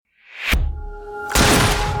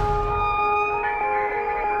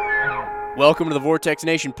Welcome to the Vortex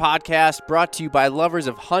Nation podcast, brought to you by lovers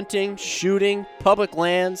of hunting, shooting, public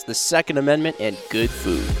lands, the Second Amendment, and good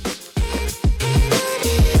food.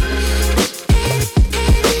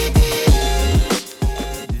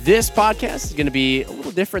 This podcast is going to be a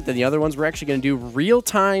little different than the other ones. We're actually going to do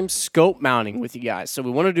real-time scope mounting with you guys. So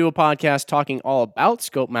we want to do a podcast talking all about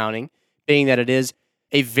scope mounting, being that it is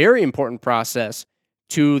a very important process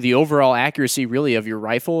to the overall accuracy, really, of your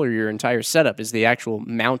rifle or your entire setup is the actual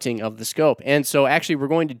mounting of the scope. And so actually we're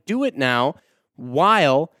going to do it now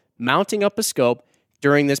while mounting up a scope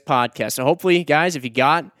during this podcast. So hopefully, guys, if you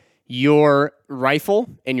got your rifle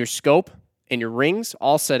and your scope and your rings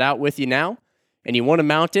all set out with you now, and you want to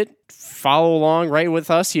mount it, follow along right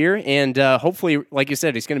with us here. And hopefully, like you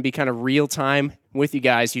said, it's going to be kind of real time with you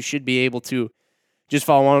guys. You should be able to just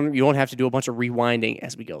follow along. You won't have to do a bunch of rewinding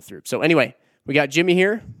as we go through. So anyway, we got Jimmy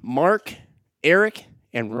here, Mark, Eric,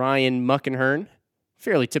 and Ryan Muckenhern.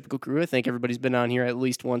 Fairly typical crew. I think everybody's been on here at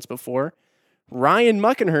least once before. Ryan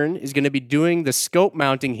Muckenhern is going to be doing the scope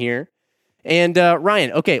mounting here. And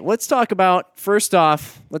Ryan, okay, let's talk about, first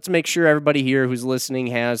off, let's make sure everybody here who's listening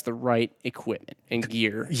has the right equipment and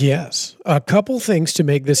gear. Yes. A couple things to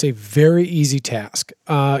make this a very easy task.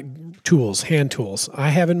 Tools, hand tools. I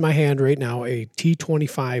have in my hand right now a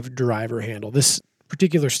T25 driver handle. This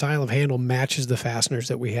particular style of handle matches the fasteners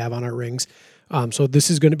that we have on our rings. So this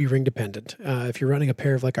is going to be ring dependent. If you're running a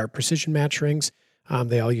pair of like our precision match rings,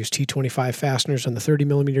 they all use T25 fasteners on the 30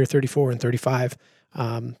 millimeter, 34, and 35.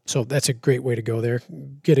 So that's a great way to go there.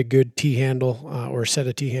 Get a good T-handle or a set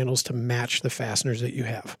of T-handles to match the fasteners that you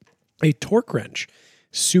have. A torque wrench,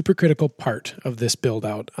 super critical part of this build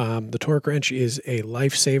out. The torque wrench is a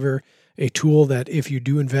lifesaver, a tool that if you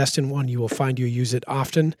do invest in one, you will find you use it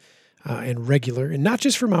often and regular. And not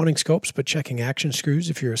just for mounting scopes, but checking action screws.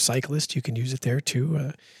 If you're a cyclist, you can use it there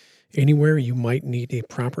too. Anywhere you might need a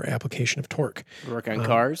proper application of torque. Work on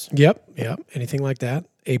cars? Yep, anything like that.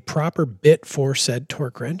 A proper bit for said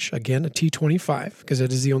torque wrench. Again, a T25, because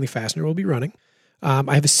that is the only fastener we'll be running.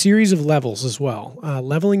 I have a series of levels as well.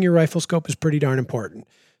 Leveling your rifle scope is pretty darn important.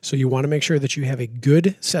 So you want to make sure that you have a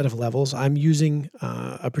good set of levels. I'm using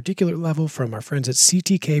a particular level from our friends at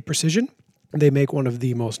CTK Precision. They make one of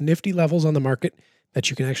the most nifty levels on the market that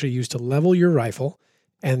you can actually use to level your rifle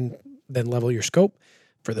and then level your scope.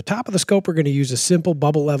 For the top of the scope, we're going to use a simple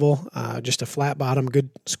bubble level, just a flat bottom, good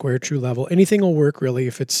square true level. Anything will work, really,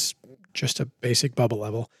 if it's just a basic bubble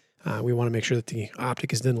level. We want to make sure that the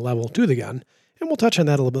optic is then level to the gun, and we'll touch on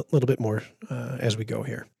that a little bit more as we go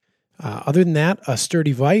here. Other than that, a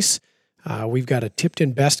sturdy vise. We've got a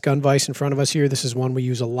tipped-in best gun vise in front of us here. This is one we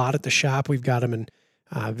use a lot at the shop. We've got them in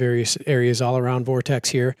various areas all around Vortex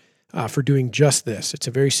here for doing just this. It's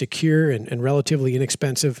a very secure and relatively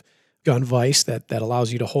inexpensive gun vise that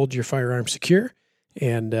allows you to hold your firearm secure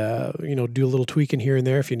and do a little tweaking here and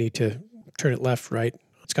there if you need to turn it left, right.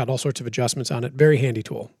 It's got all sorts of adjustments on it. Very handy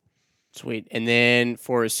tool. Sweet. And then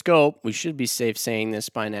for a scope, we should be safe saying this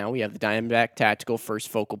by now. We have the Diamondback Tactical First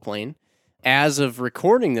Focal Plane. As of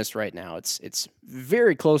recording this right now, it's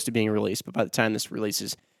very close to being released, but by the time this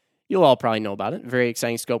releases, you'll all probably know about it. Very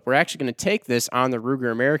exciting scope. We're actually going to take this on the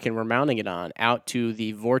Ruger American we're mounting it on out to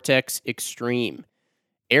the Vortex Extreme.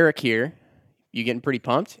 Eric here, you getting pretty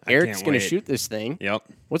pumped? Eric's going to shoot this thing. Yep.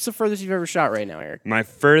 What's the furthest you've ever shot right now, Eric? My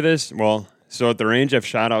furthest, so at the range I've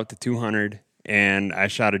shot out to 200, and I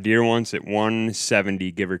shot a deer once at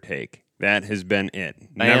 170, give or take. That has been it.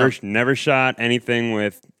 Never shot anything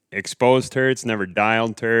with exposed turrets, never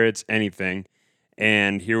dialed turrets, anything.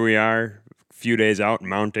 And here we are, a few days out,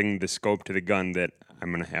 mounting the scope to the gun that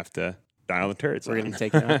I'm going to have to dial the turrets. We're going to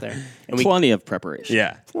take it out there. And plenty of preparation.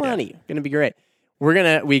 Yeah. Plenty. Yeah. Going to be great.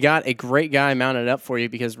 We got a great guy mounted up for you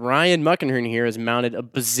because Ryan Muckenhern here has mounted a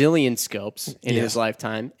bazillion scopes in his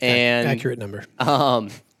lifetime. And accurate number.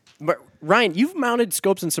 But Ryan, you've mounted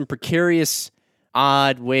scopes in some precarious,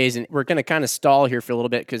 odd ways, and we're going to kind of stall here for a little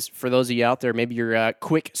bit because for those of you out there, maybe you're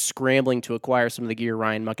quick scrambling to acquire some of the gear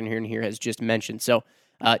Ryan Muckenhern here has just mentioned. So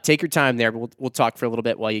take your time there. We'll talk for a little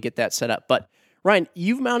bit while you get that set up. But Ryan,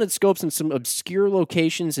 you've mounted scopes in some obscure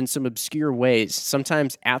locations in some obscure ways,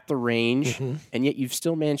 sometimes at the range, and yet you've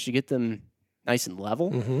still managed to get them nice and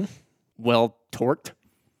level, well torqued,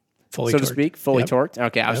 Fully to speak, fully torqued.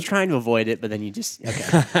 Okay, I was trying to avoid it, but then you just,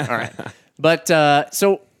 okay, all right. But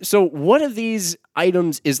so what of these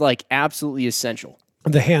items is like absolutely essential?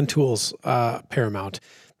 The hand tools, paramount.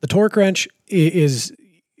 The torque wrench is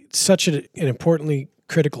such an importantly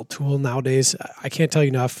critical tool nowadays. I can't tell you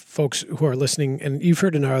enough, folks who are listening, and you've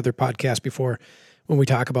heard in our other podcast before when we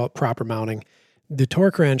talk about proper mounting. The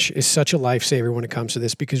torque wrench is such a lifesaver when it comes to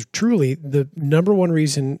this because truly the number one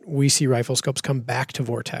reason we see rifle scopes come back to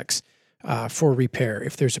Vortex for repair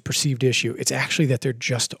if there's a perceived issue. It's actually that they're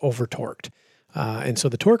just over-torqued. And so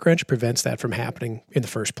the torque wrench prevents that from happening in the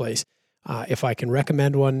first place. If I can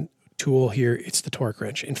recommend one tool here, it's the torque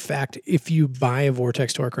wrench. In fact, if you buy a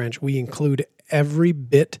Vortex torque wrench, we include every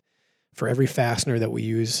bit for every fastener that we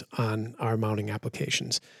use on our mounting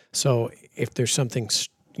applications. So if there's something,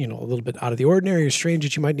 a little bit out of the ordinary or strange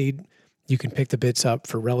that you might need, you can pick the bits up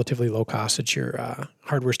for relatively low cost at your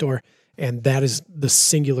hardware store. And that is the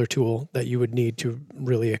singular tool that you would need to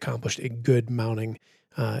really accomplish a good mounting,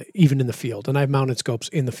 even in the field. And I've mounted scopes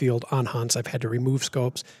in the field on hunts. I've had to remove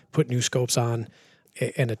scopes, put new scopes on,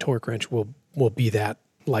 and a torque wrench will be that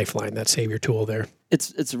lifeline, that savior tool there.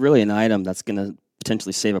 It's really an item that's going to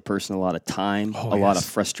potentially save a person a lot of time, lot of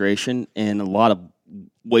frustration, and a lot of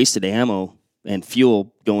wasted ammo and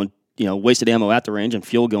fuel going, wasted ammo at the range and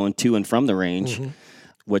fuel going to and from the range,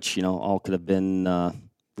 which, all could have been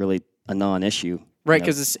really a non-issue. Right,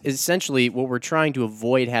 because essentially what we're trying to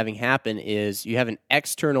avoid having happen is you have an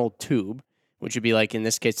external tube, which would be like, in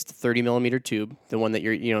this case, it's a 30 millimeter tube, the one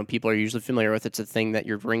that people are usually familiar with. It's a thing that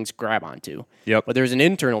your rings grab onto. Yep. But there's an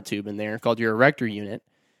internal tube in there called your erector unit,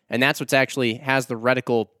 and that's what's actually has the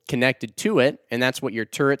reticle connected to it, and that's what your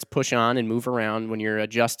turrets push on and move around when you're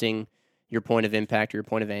adjusting your point of impact or your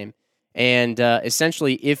point of aim. And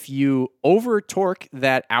essentially, if you over-torque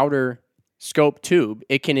that outer scope tube,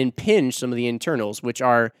 it can impinge some of the internals, which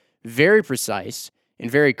are very precise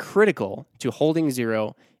and very critical to holding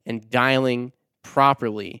zero and dialing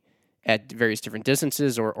properly at various different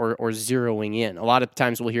distances or zeroing in. A lot of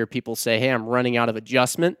times we'll hear people say, hey, I'm running out of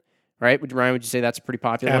adjustment, right? Ryan, would you say that's a pretty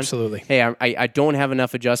popular Absolutely. one? Hey, I don't have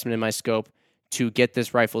enough adjustment in my scope to get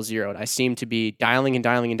this rifle zeroed. I seem to be dialing and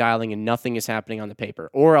dialing and dialing and nothing is happening on the paper.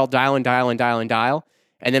 Or I'll dial and dial and dial and dial,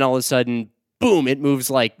 and then all of a sudden, boom, it moves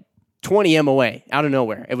like 20 MOA out of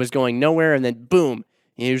nowhere. It was going nowhere, and then boom.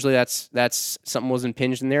 And usually that's something was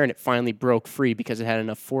impinged in there, and it finally broke free because it had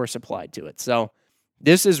enough force applied to it. So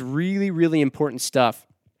this is really, really important stuff.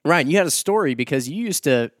 Ryan, you had a story because you used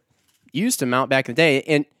to mount back in the day,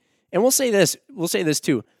 and we'll say this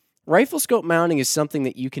too. Rifle scope mounting is something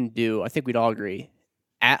that you can do, I think we'd all agree,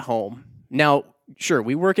 at home. Now, sure,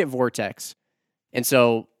 we work at Vortex, and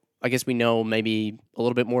so I guess we know maybe a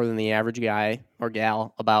little bit more than the average guy or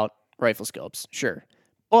gal about rifle scopes, sure.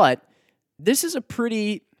 But this is a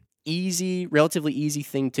pretty relatively easy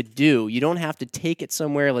thing to do. You don't have to take it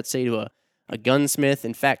somewhere, let's say to a gunsmith.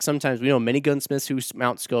 In fact, sometimes we know many gunsmiths who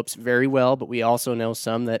mount scopes very well, but we also know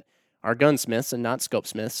some that are gunsmiths and not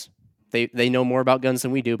scopesmiths. They know more about guns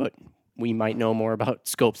than we do, but we might know more about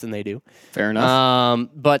scopes than they do. Fair enough.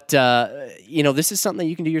 But this is something that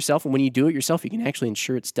you can do yourself, and when you do it yourself, you can actually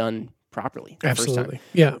ensure it's done properly. Absolutely.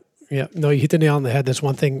 Yeah. No, you hit the nail on the head. That's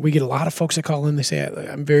one thing. We get a lot of folks that call in. They say,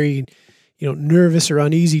 I'm very, nervous or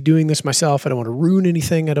uneasy doing this myself. I don't want to ruin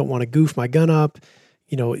anything. I don't want to goof my gun up.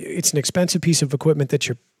 It's an expensive piece of equipment that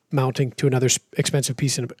you're mounting to another expensive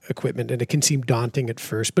piece of equipment, and it can seem daunting at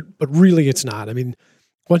first, but really it's not. I mean,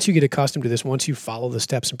 once you get accustomed to this, once you follow the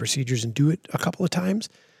steps and procedures and do it a couple of times,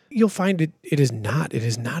 you'll find it is not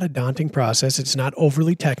a daunting process. It's not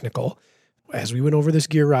overly technical. As we went over this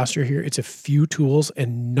gear roster here, it's a few tools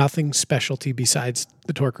and nothing specialty besides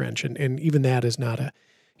the torque wrench. And even that is not a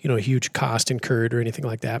huge cost incurred or anything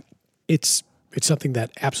like that. It's something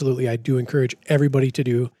that absolutely I do encourage everybody to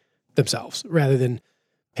do themselves rather than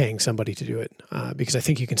paying somebody to do it, because I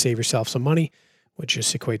think you can save yourself some money, which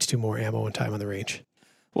just equates to more ammo and time on the range.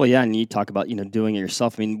 Well, yeah, and you talk about doing it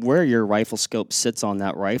yourself. I mean, where your rifle scope sits on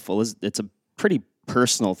that rifle it's a pretty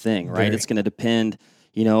personal thing, right? Very. It's going to depend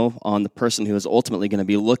on the person who is ultimately going to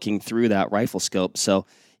be looking through that rifle scope. So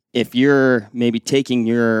if you're maybe taking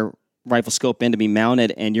your rifle scope in to be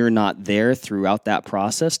mounted and you're not there throughout that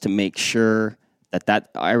process to make sure that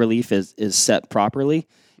eye relief is set properly,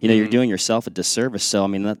 you're doing yourself a disservice. So, I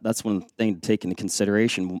mean, that's one thing to take into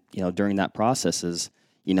consideration, during that process is,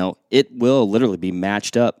 it will literally be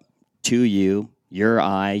matched up to you, your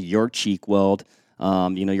eye, your cheek weld.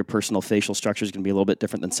 Your personal facial structure is going to be a little bit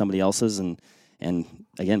different than somebody else's. And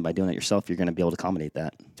again, by doing it yourself, you're going to be able to accommodate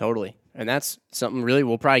that. Totally. And that's something really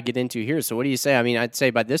we'll probably get into here. So what do you say? I mean, I'd say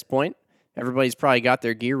by this point, everybody's probably got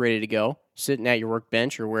their gear ready to go, sitting at your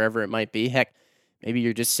workbench or wherever it might be. Heck, maybe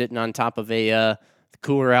you're just sitting on top of a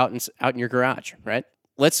cooler out in your garage, right?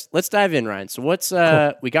 Let's dive in, Ryan. So what's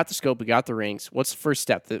Cool. We got the scope, we got the rings. What's the first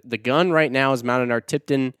step? The gun right now is mounted on our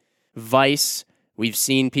Tipton vise. We've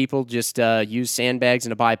seen people just use sandbags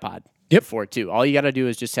and a bipod. before too. All you got to do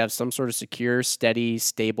is just have some sort of secure, steady,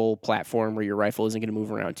 stable platform where your rifle isn't going to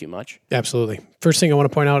move around too much. Absolutely. First thing I want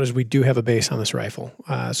to point out is we do have a base on this rifle.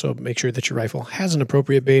 So make sure that your rifle has an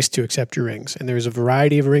appropriate base to accept your rings. And there's a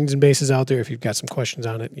variety of rings and bases out there. If you've got some questions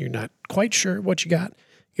on it, you're not quite sure what you got,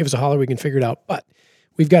 give us a holler. We can figure it out. But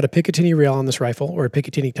we've got a Picatinny rail on this rifle, or a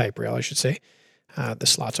Picatinny type rail, I should say. The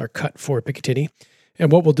slots are cut for Picatinny.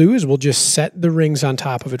 And what we'll do is we'll just set the rings on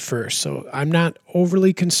top of it first. So I'm not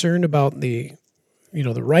overly concerned about the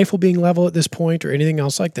rifle being level at this point or anything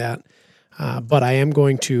else like that. But I am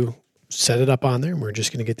going to set it up on there, and we're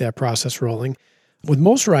just going to get that process rolling. With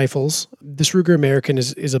most rifles, this Ruger American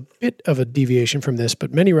is a bit of a deviation from this,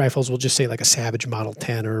 but many rifles will just say like a Savage Model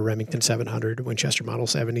 10 or a Remington 700, Winchester Model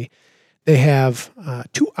 70. They have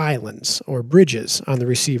 2 islands or bridges on the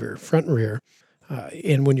receiver, front and rear.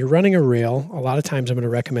 And when you're running a rail, a lot of times I'm going to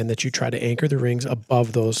recommend that you try to anchor the rings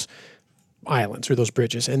above those islands or those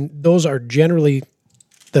bridges. And those are generally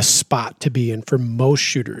the spot to be in for most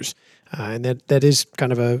shooters. And that is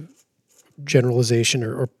kind of a generalization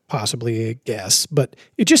or possibly a guess, but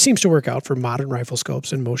it just seems to work out for modern rifle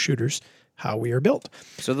scopes and most shooters how we are built.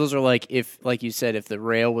 So those are like you said, if the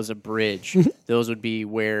rail was a bridge, those would be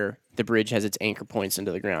where the bridge has its anchor points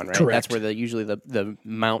into the ground, right? Correct. That's where usually the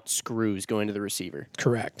mount screws go into the receiver.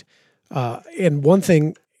 Correct. And one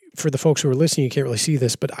thing for the folks who are listening, you can't really see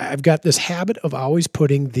this, but I've got this habit of always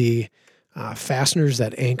putting the fasteners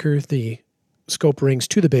that anchor the scope rings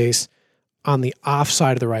to the base on the off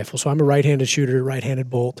side of the rifle. So I'm a right-handed shooter, right-handed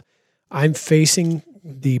bolt. I'm facing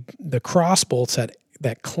the cross bolts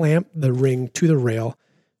that clamp the ring to the rail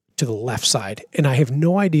to the left side. And I have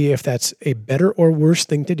no idea if that's a better or worse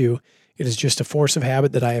thing to do. It is just a force of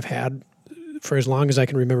habit that I have had for as long as I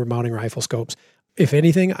can remember mounting rifle scopes. If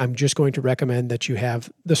anything, I'm just going to recommend that you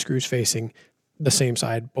have the screws facing the same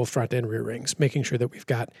side, both front and rear rings, making sure that we've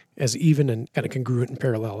got as even and kind of congruent and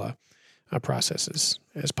parallel processes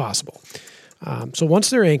as possible. So once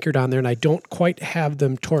they're anchored on there and I don't quite have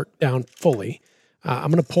them torqued down fully,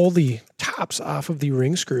 I'm going to pull the tops off of the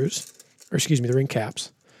ring screws, the ring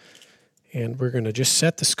caps, and we're going to just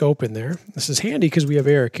set the scope in there. This is handy because we have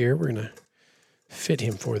Eric here. We're going to fit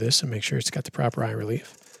him for this and make sure it's got the proper eye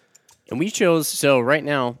relief. And we chose, so right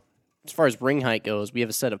now, as far as ring height goes, we have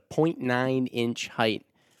a set of 0.9 inch height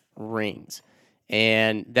rings.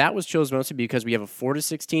 And that was chosen mostly because we have a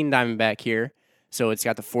 4-16 Diamondback here. So it's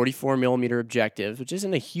got the 44 millimeter objective, which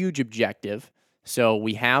isn't a huge objective. So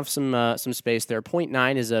we have some space there.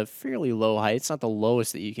 0.9 is a fairly low height. It's not the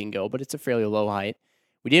lowest that you can go, but it's a fairly low height.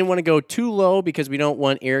 We didn't want to go too low because we don't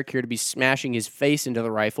want Eric here to be smashing his face into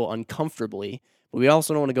the rifle uncomfortably. But we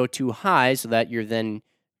also don't want to go too high so that you're then,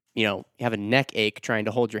 you have a neck ache trying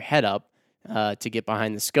to hold your head up to get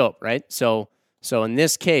behind the scope, right? So in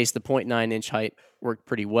this case, the 0.9 inch height worked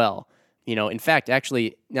pretty well. In fact,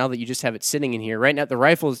 actually, now that you just have it sitting in here, right now the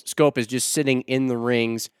rifle scope is just sitting in the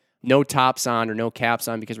rings, no tops on or no caps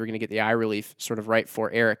on because we're going to get the eye relief sort of right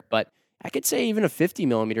for Eric. But I could say even a 50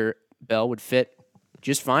 millimeter bell would fit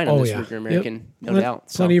just fine on this Ruger American, no doubt.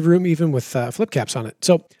 Plenty of room even with flip caps on it.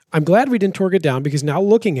 So I'm glad we didn't torque it down because now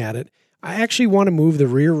looking at it, I actually want to move the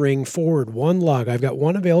rear ring forward one lug. I've got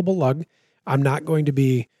one available lug. I'm not going to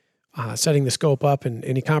be setting the scope up in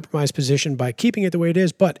any compromised position by keeping it the way it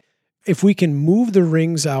is. But if we can move the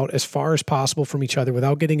rings out as far as possible from each other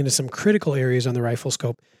without getting into some critical areas on the rifle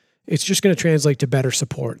scope, it's just going to translate to better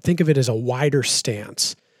support. Think of it as a wider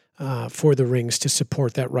stance for the rings to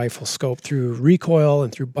support that rifle scope through recoil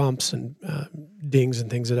and through bumps and dings and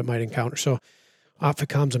things that it might encounter. So off it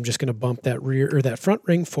comes. I'm just going to bump that front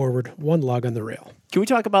ring forward one lug on the rail. Can we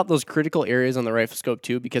talk about those critical areas on the rifle scope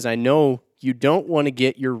too? Because I know you don't want to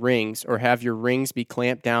get your rings or have your rings be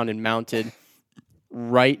clamped down and mounted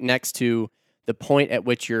right next to the point at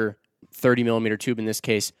which your 30 millimeter tube, in this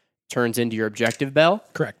case, turns into your objective bell.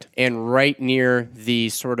 Correct. And right near the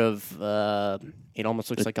sort of, it almost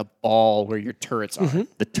looks like a ball where your turrets are. Mm-hmm.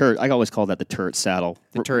 The turret, I always call that the turret saddle.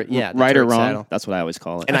 The turret, yeah. Right or wrong, saddle. That's what I always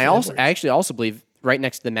call it. And I actually also believe right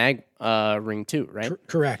next to the mag ring too, right?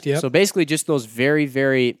 Correct, yeah. So basically just those very,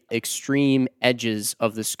 very extreme edges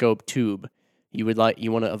of the scope tube you want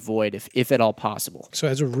to avoid if at all possible. So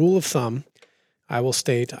as a rule of thumb, I will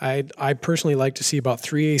state, I personally like to see about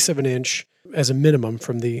 3/8 of an inch as a minimum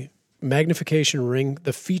from the magnification ring,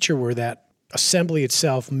 the feature where that assembly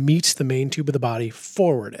itself meets the main tube of the body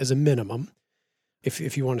forward as a minimum.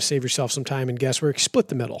 If you want to save yourself some time and guesswork, split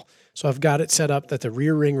the middle. So I've got it set up that the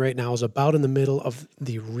rear ring right now is about in the middle of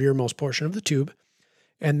the rearmost portion of the tube.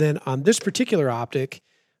 And then on this particular optic,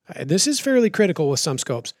 this is fairly critical with some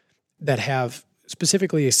scopes that have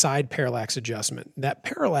specifically a side parallax adjustment. That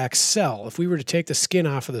parallax cell, if we were to take the skin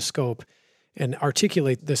off of the scope and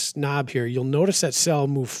articulate this knob here, you'll notice that cell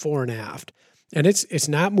move fore and aft. And it's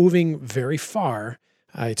not moving very far.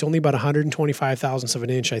 It's only about 125 thousandths of an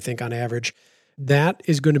inch, I think, on average. That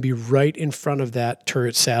is going to be right in front of that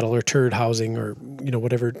turret saddle or turret housing or,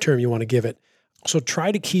 whatever term you want to give it. So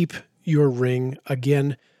try to keep your ring,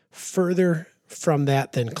 again, further from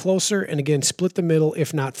that than closer. And again, split the middle,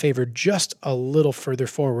 if not favored just a little further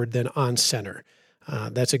forward than on center.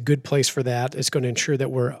 That's a good place for that. It's going to ensure that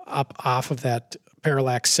we're up off of that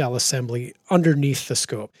parallax cell assembly underneath the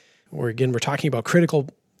scope. We're talking about critical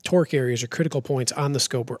torque areas or critical points on the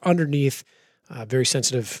scope where underneath very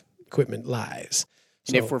sensitive equipment lies.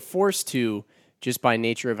 And if we're forced to, just by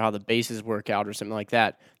nature of how the bases work out or something like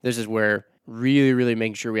that, this is where really, really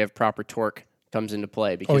making sure we have proper torque comes into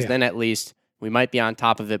play, because then at least we might be on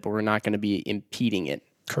top of it, but we're not going to be impeding it.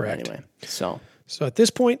 Correct. Anyway, so at this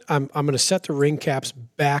point, I'm going to set the ring caps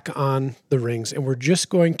back on the rings, and we're just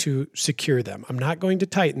going to secure them. I'm not going to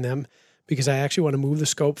tighten them because I actually want to move the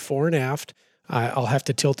scope fore and aft. I'll have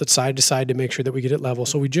to tilt it side to side to make sure that we get it level.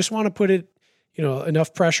 So we just want to put it,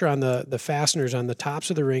 enough pressure on the fasteners on the tops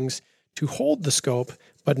of the rings to hold the scope,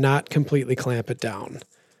 but not completely clamp it down.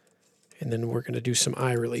 And then we're going to do some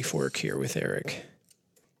eye relief work here with Eric.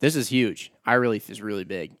 This is huge. Eye relief is really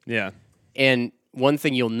big. Yeah. And one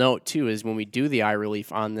thing you'll note too is when we do the eye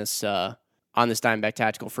relief on this Diamondback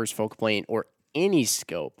Tactical First Focal Plane or any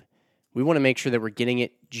scope, we want to make sure that we're getting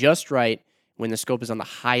it just right when the scope is on the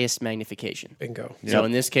highest magnification. Bingo. So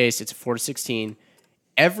in this case, it's a 4-16.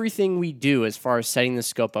 Everything we do as far as setting the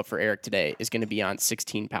scope up for Eric today is going to be on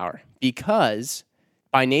 16 power, because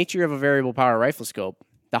by nature of a variable power rifle scope,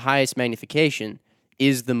 the highest magnification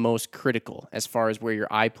is the most critical as far as where your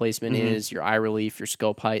eye placement is, your eye relief, your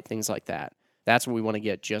scope height, things like that. That's what we want to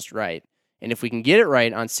get just right. And if we can get it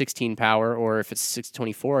right on 16 power, or if it's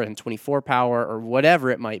 624 and 24 power or whatever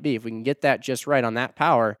it might be, if we can get that just right on that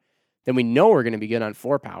power, then we know we're going to be good on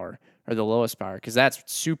 4 power or the lowest power, because that's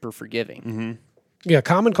super forgiving. Mm-hmm. Yeah,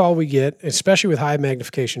 common call we get, especially with high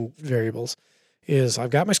magnification variables, is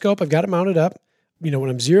I've got my scope, I've got it mounted up. When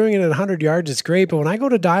I'm zeroing it at 100 yards, it's great. But when I go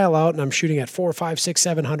to dial out and I'm shooting at 4, 5, 6,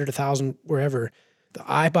 700, 1,000, wherever, the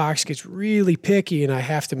eye box gets really picky and I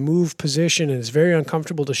have to move position and it's very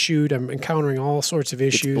uncomfortable to shoot. I'm encountering all sorts of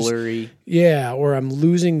issues. It's blurry. Yeah, or I'm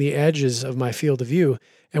losing the edges of my field of view.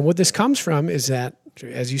 And what this comes from is that,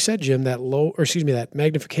 as you said, Jim, that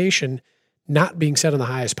magnification not being set on the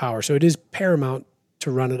highest power. So it is paramount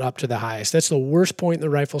to run it up to the highest. That's the worst point in the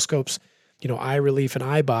rifle scope's eye relief and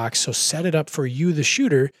eye box. So set it up for you, the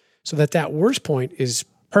shooter, so that worst point is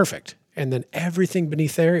perfect. And then everything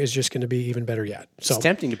beneath there is just going to be even better yet. So it's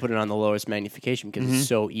tempting to put it on the lowest magnification because it's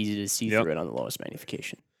so easy to see through it on the lowest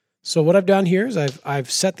magnification. So what I've done here is I've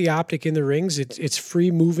set the optic in the rings. It's free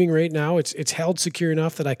moving right now. It's held secure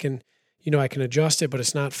enough that I can adjust it, but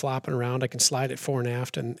it's not flopping around. I can slide it fore and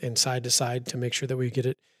aft and side to side to make sure that we get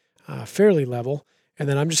it fairly level. And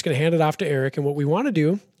then I'm just going to hand it off to Eric. And what we want to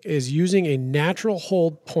do is using a natural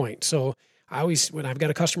hold point. So I always, when I've got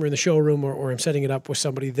a customer in the showroom or I'm setting it up with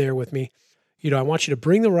somebody there with me, I want you to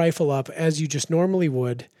bring the rifle up as you just normally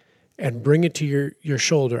would and bring it to your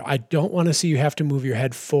shoulder. I don't want to see you have to move your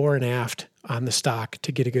head fore and aft on the stock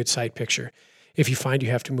to get a good sight picture. If you find you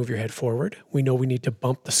have to move your head forward, we know we need to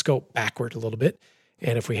bump the scope backward a little bit.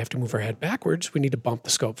 And if we have to move our head backwards, we need to bump the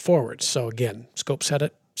scope forward. So again, scope set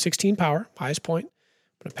at 16 power, highest point.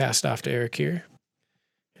 I'm going to pass it off to Eric here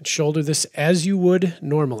and shoulder this as you would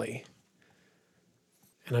normally.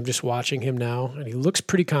 And I'm just watching him now, and he looks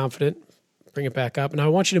pretty confident. Bring it back up. And I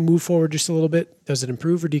want you to move forward just a little bit. Does it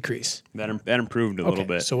improve or decrease? That improved a little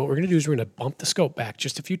bit. So what we're going to do is we're going to bump the scope back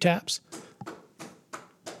just a few taps.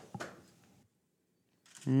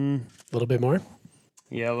 A little bit more.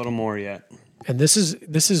 Yeah, a little more yet. And this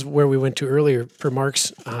is where we went to earlier per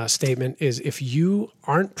Mark's statement, is if you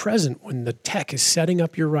aren't present when the tech is setting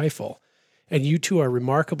up your rifle and you two are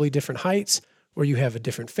remarkably different heights, or you have a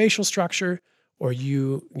different facial structure, or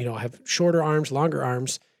you have shorter arms, longer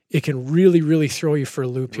arms, it can really, really throw you for a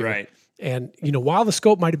loop here. Right. And, while the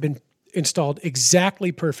scope might have been installed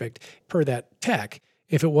exactly perfect per that tech,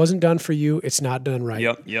 if it wasn't done for you, it's not done right.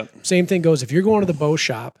 Yep. Same thing goes if you're going to the bow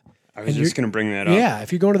shop. I was just going to bring that up. Yeah,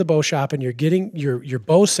 if you're going to the bow shop and you're getting your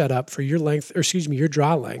bow set up for your length, your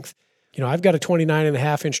draw length. I've got a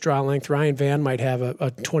 29.5-inch draw length. Ryan Van might have a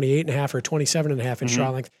 28.5 or 27.5-inch draw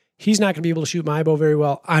length. He's not going to be able to shoot my bow very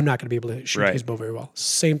well. I'm not going to be able to shoot his bow very well.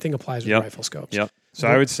 Same thing applies with rifle scopes. Yep. So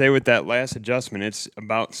I would say with that last adjustment, it's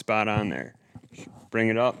about spot on there. Bring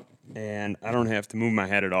it up, and I don't have to move my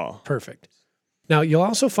head at all. Perfect. Now, you'll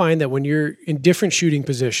also find that when you're in different shooting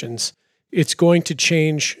positions, it's going to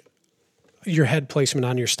change your head placement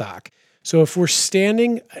on your stock. So if we're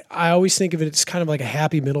standing, I always think of it as kind of like a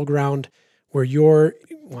happy middle ground where you're,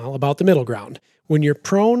 about the middle ground. When you're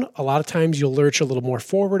prone, a lot of times you'll lurch a little more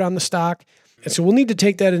forward on the stock. And so we'll need to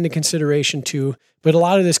take that into consideration too. But a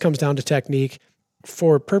lot of this comes down to technique.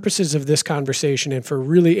 For purposes of this conversation and for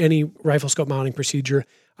really any rifle scope mounting procedure,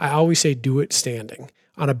 I always say do it standing.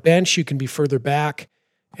 On a bench, you can be further back.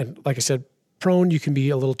 And like I said, prone, you can be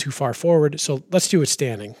a little too far forward. So let's do it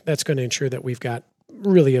standing. That's going to ensure that we've got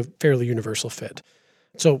really a fairly universal fit.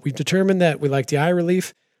 So we've determined that we like the eye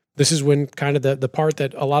relief. This is when kind of the part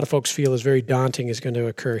that a lot of folks feel is very daunting is going to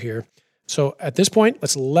occur here. So at this point,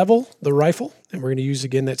 let's level the rifle. And we're going to use,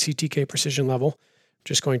 again, that CTK precision level.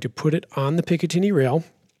 Just going to put it on the Picatinny rail.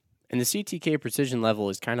 And the CTK precision level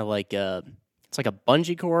is kind of like it's like a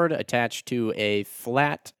bungee cord attached to a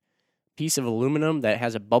flat piece of aluminum that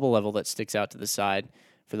has a bubble level that sticks out to the side.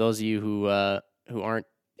 For those of you who aren't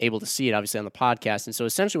able to see it, obviously, on the podcast. And so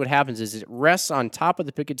essentially what happens is it rests on top of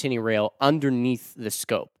the Picatinny rail underneath the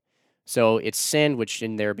scope. So it's sandwiched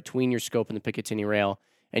in there between your scope and the Picatinny rail.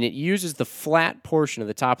 And it uses the flat portion of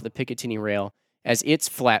the top of the Picatinny rail as its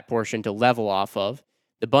flat portion to level off of.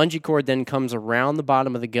 The bungee cord then comes around the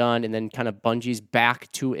bottom of the gun and then kind of bungees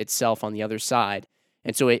back to itself on the other side.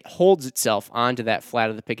 And so it holds itself onto that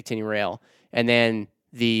flat of the Picatinny rail. And then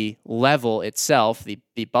the level itself,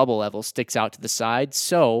 the bubble level, sticks out to the side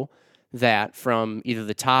so that from either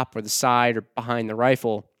the top or the side or behind the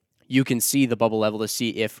rifle, you can see the bubble level to see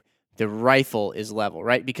if the rifle is level,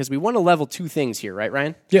 right? Because we want to level two things here, right,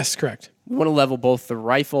 Ryan? Yes, correct. We want to level both the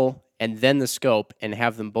rifle and then the scope and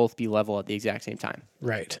have them both be level at the exact same time.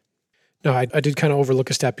 Right. No, I did kind of overlook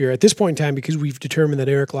a step here. At this point in time, because we've determined that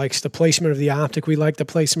Eric likes the placement of the optic, we like the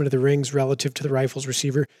placement of the rings relative to the rifle's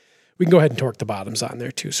receiver, we can go ahead and torque the bottoms on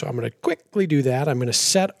there too. So I'm going to quickly do that. I'm going to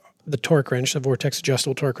set the torque wrench, the Vortex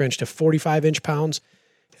adjustable torque wrench, to 45 inch-pounds.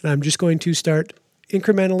 And I'm just going to start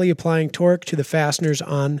incrementally applying torque to the fasteners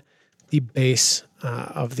on the base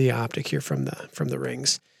of the optic here from the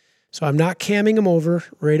rings. So I'm not camming them over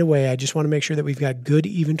right away. I just want to make sure that we've got good,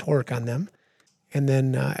 even torque on them. And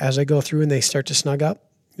then as I go through and they start to snug up,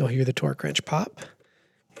 you'll hear the torque wrench pop.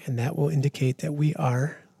 And that will indicate that we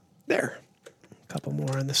are there. A couple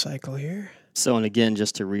more on the cycle here. So, and again,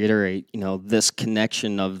 just to reiterate, this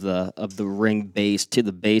connection of the ring base to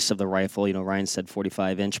the base of the rifle, Ryan said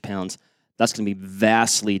 45 inch-pounds. That's going to be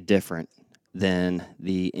vastly different than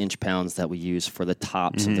the inch-pounds that we use for the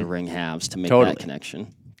tops of the ring halves to make that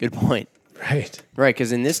connection. Good point. Right. Right,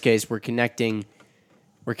 because in this case, we're connecting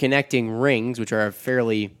rings, which are a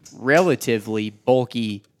fairly relatively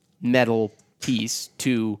bulky metal piece,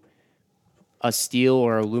 to a steel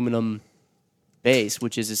or aluminum base,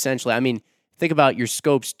 which is essentially, think about your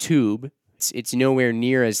scope's tube. It's nowhere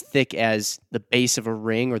near as thick as the base of a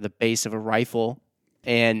ring or the base of a rifle.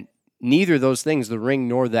 And neither of those things, the ring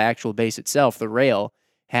nor the actual base itself, the rail,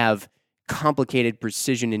 have complicated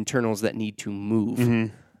precision internals that need to move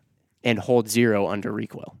and hold zero under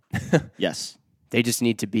recoil. Yes. They just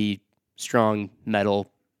need to be strong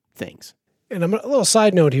metal things. And a little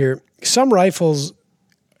side note here. Some rifles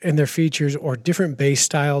and their features or different base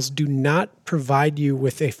styles do not provide you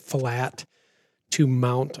with a flat to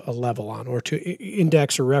mount a level on or to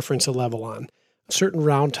index or reference a level on. Certain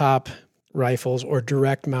round top rifles or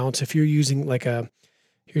direct mounts, if you're using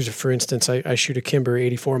for instance, I shoot a Kimber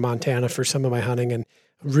 84 Montana for some of my hunting, and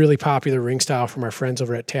a really popular ring style from our friends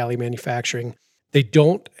over at Tally Manufacturing. They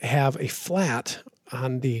don't have a flat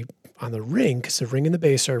on the ring because the ring and the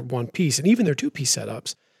base are one piece, and even their two-piece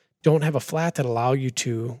setups don't have a flat that allow you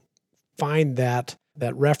to find that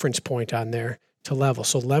reference point on there to level.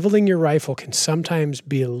 So leveling your rifle can sometimes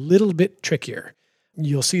be a little bit trickier.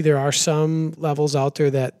 You'll see there are some levels out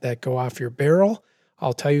there that go off your barrel.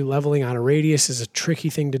 I'll tell you, leveling on a radius is a tricky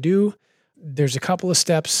thing to do. There's a couple of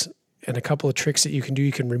steps and a couple of tricks that you can do.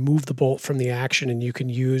 You can remove the bolt from the action, and you can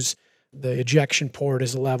use the ejection port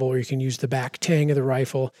as a level, or you can use the back tang of the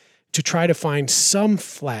rifle to try to find some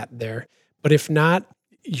flat there. But if not,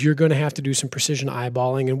 you're going to have to do some precision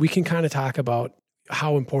eyeballing, and we can kind of talk about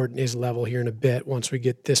how important is level here in a bit once we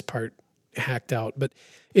get this part hacked out. But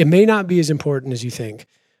it may not be as important as you think.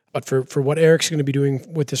 But for what Eric's going to be doing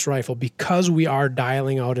with this rifle, because we are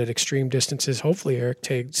dialing out at extreme distances, hopefully Eric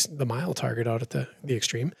takes the mile target out at the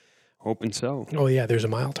extreme. Hoping so. Oh, yeah, there's a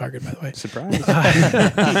mile target, by the way. Surprise.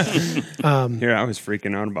 Here, I was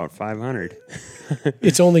freaking out about 500.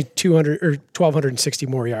 It's only 200 or 1,260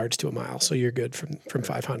 more yards to a mile, so you're good from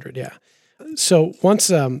 500, yeah. So once...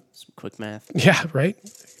 Some quick math. Yeah, right?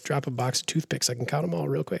 drop a box of toothpicks. I can count them all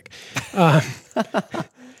real quick.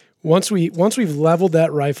 Once we've leveled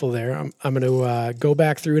that rifle there, I'm going to go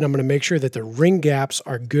back through and I'm going to make sure that the ring gaps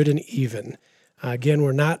are good and even. Again,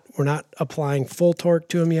 we're not applying full torque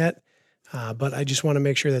to them yet, but I just want to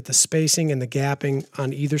make sure that the spacing and the gapping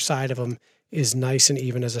on either side of them is nice and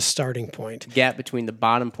even as a starting point. Gap between the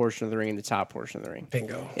bottom portion of the ring and the top portion of the ring.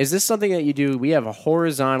 Bingo. Is this something that you do? We have a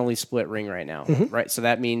horizontally split ring right now, right? So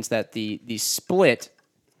that means that the split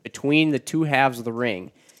between the two halves of the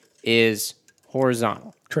ring is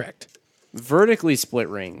horizontal. Correct. Vertically split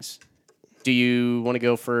rings, do you want to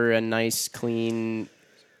go for a nice, clean,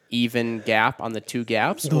 even gap on the two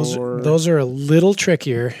gaps? Those are a little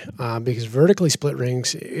trickier because vertically split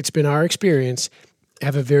rings, it's been our experience,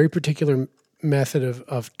 have a very particular method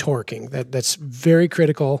of torquing that's very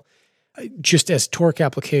critical just as torque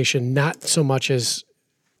application, not so much as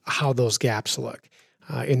how those gaps look.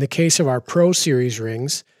 In the case of our Pro Series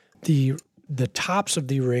rings, the tops of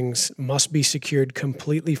the rings must be secured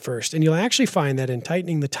completely first. And you'll actually find that in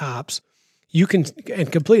tightening the tops, you can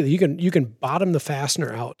bottom the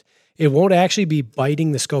fastener out. It won't actually be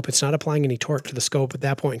biting the scope. It's not applying any torque to the scope at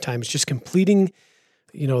that point in time. It's just completing,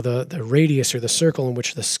 the radius or the circle in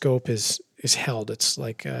which the scope is held. It's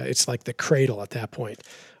like the cradle at that point.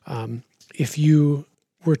 If you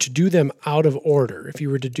were to do them out of order, if you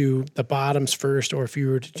were to do the bottoms first, or if you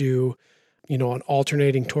were to do, an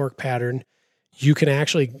alternating torque pattern, you can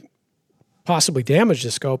actually possibly damage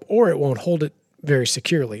the scope, or it won't hold it very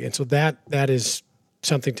securely. And so that is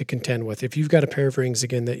something to contend with. If you've got a pair of rings,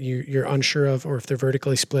 again, that you're unsure of, or if they're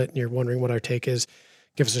vertically split and you're wondering what our take is,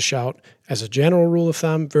 give us a shout. As a general rule of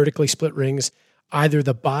thumb, vertically split rings, either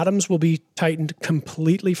the bottoms will be tightened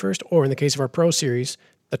completely first, or in the case of our Pro Series,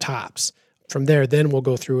 the tops. From there, then we'll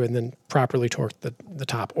go through and then properly torque the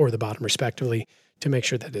top or the bottom respectively to make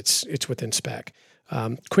sure that it's within spec.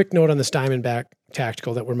 Quick note on this Diamondback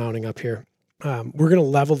Tactical that we're mounting up here. We're going to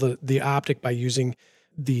level the optic by using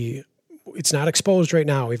it's not exposed right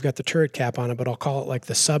now. We've got the turret cap on it, but I'll call it like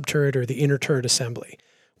the sub turret or the inner turret assembly.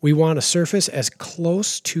 We want a surface as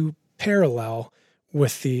close to parallel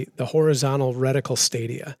with the horizontal reticle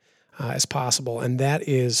stadia as possible. And that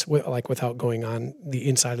is, without going on the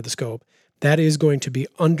inside of the scope, that is going to be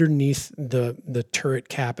underneath the turret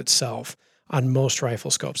cap itself on most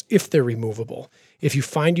rifle scopes, if they're removable. If you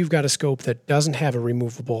find you've got a scope that doesn't have a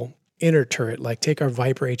removable inner turret, like take our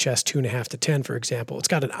Viper HS 2.5 to 10, for example, it's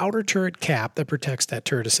got an outer turret cap that protects that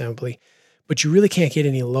turret assembly, but you really can't get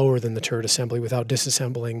any lower than the turret assembly without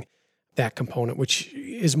disassembling that component, which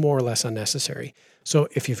is more or less unnecessary. So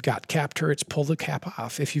if you've got cap turrets, pull the cap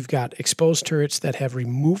off. If you've got exposed turrets that have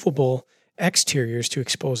removable exteriors to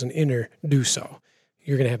expose an inner, do so.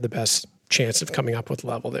 You're going to have the best chance of coming up with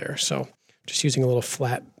level there. So just using a little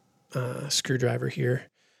flat screwdriver here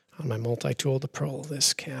on my multi-tool to pull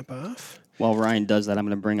this cap off. While Ryan does that, I'm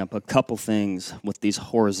going to bring up a couple things with these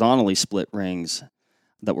horizontally split rings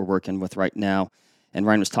that we're working with right now. And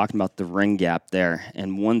Ryan was talking about the ring gap there.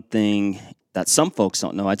 And one thing that some folks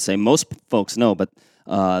don't know, I'd say most folks know, but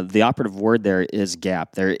the operative word there is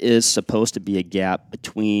gap. There is supposed to be a gap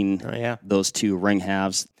between those two ring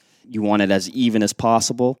halves. You want it as even as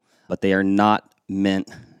possible, but they are not meant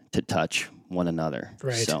to touch one another.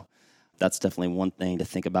 Right. So that's definitely one thing to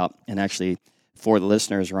think about. And actually, for the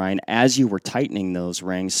listeners, Ryan, as you were tightening those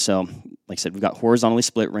rings, so like I said, we've got horizontally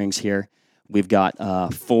split rings here. We've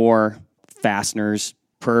got 4 fasteners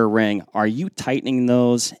per ring. Are you tightening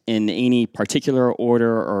those in any particular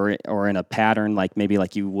order or in a pattern, like maybe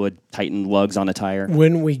like you would tighten lugs on a tire?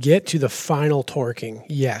 When we get to the final torquing,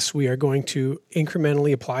 yes, we are going to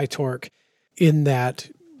incrementally apply torque in that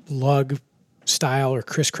lug style or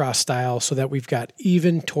crisscross style so that we've got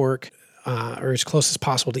even torque or as close as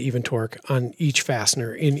possible to even torque on each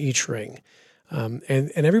fastener in each ring.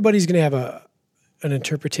 And everybody's going to have an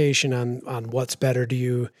interpretation on what's better. Do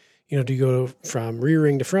you go from rear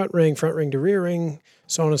ring to front ring to rear ring,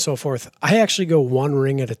 so on and so forth? I actually go one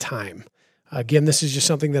ring at a time. Again, this is just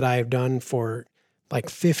something that I have done for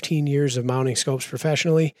like 15 years of mounting scopes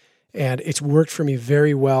professionally, and it's worked for me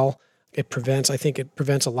very well. I think it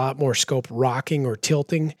prevents a lot more scope rocking or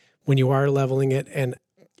tilting when you are leveling it. And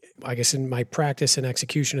I guess in my practice and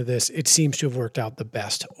execution of this, it seems to have worked out the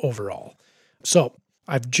best overall. So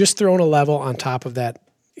I've just thrown a level on top of that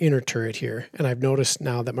inner turret here, and I've noticed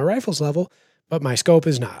now that my rifle's level, but my scope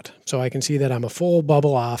is not. So I can see that I'm a full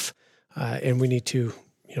bubble off, and we need to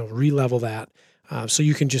re-level that. So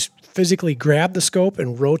you can just physically grab the scope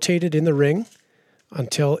and rotate it in the ring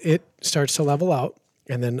until it starts to level out.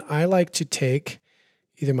 And then I like to take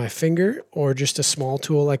either my finger or just a small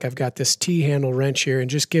tool like I've got this T-handle wrench here, and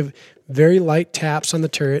just give very light taps on the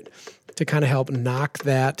turret to kind of help knock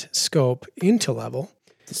that scope into level.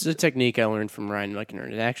 This is a technique I learned from Ryan Mechner,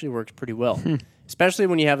 and it actually works pretty well, especially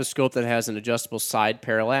when you have a scope that has an adjustable side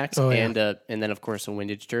parallax and then, of course, a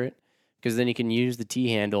windage turret, because then you can use the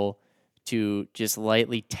T-handle to just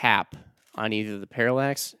lightly tap on either the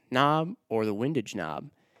parallax knob or the windage knob,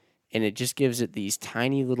 and it just gives it these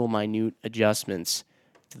tiny little minute adjustments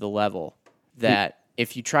to the level that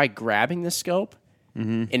if you try grabbing the scope,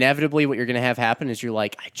 inevitably what you're going to have happen is you're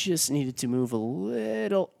like, I just needed to move a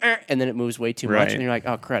little, and then it moves way too much, and you're like,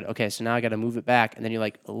 oh, crud, okay, so now I got to move it back, and then you're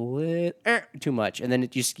like, a little too much, and then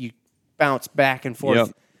you bounce back and forth.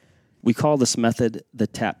 Yep. We call this method the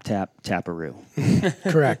tap-tap-taparoo.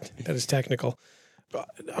 Correct. That is technical.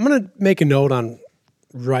 I'm going to make a note on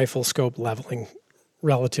rifle scope leveling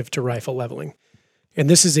relative to rifle leveling. And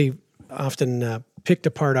this is a often picked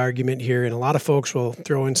apart argument here, and a lot of folks will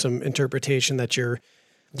throw in some interpretation that your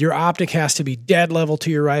optic has to be dead level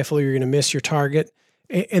to your rifle, you're going to miss your target.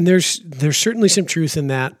 And there's certainly some truth in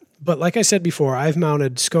that. But like I said before, I've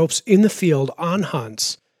mounted scopes in the field on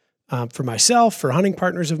hunts for myself, for hunting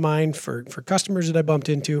partners of mine, for customers that I bumped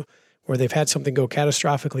into, where they've had something go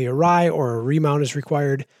catastrophically awry or a remount is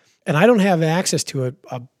required. And I don't have access to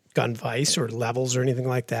a gun vise or levels or anything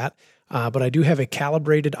like that. But I do have a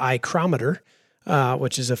calibrated ichrometer,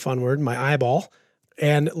 which is a fun word, my eyeball,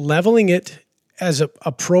 and leveling it as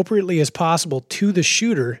appropriately as possible to the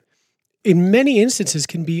shooter in many instances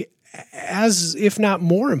can be as, if not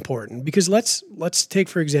more important, because let's take,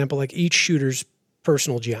 for example, like each shooter's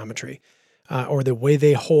personal geometry or the way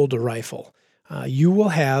they hold a rifle. You will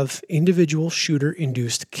have individual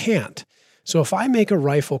shooter-induced cant. So if I make a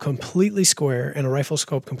rifle completely square and a rifle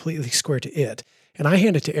scope completely square to it, and I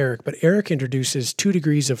hand it to Eric, but Eric introduces 2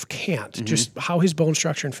 degrees of cant, just how his bone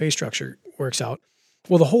structure and face structure works out.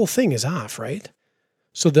 Well, the whole thing is off, right?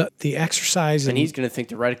 So the exercise... And he's going to think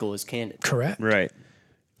the reticle is candid. Correct. Right.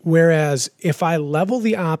 Whereas if I level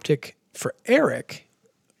the optic for Eric,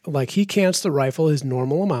 like he cants the rifle his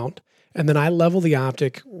normal amount, and then I level the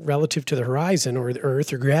optic relative to the horizon or the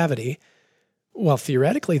earth or gravity, well,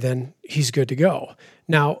 theoretically, then he's good to go.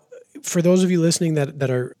 Now, for those of you listening that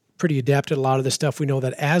are pretty adept at a lot of this stuff, we know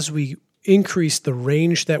that as we increase the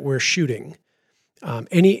range that we're shooting,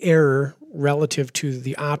 any error relative to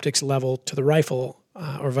the optics level to the rifle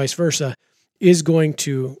or vice versa is going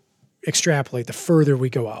to extrapolate the further we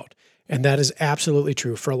go out. And that is absolutely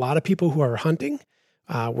true. For a lot of people who are hunting,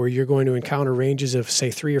 where you're going to encounter ranges of,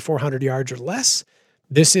 say, 300 or 400 yards or less,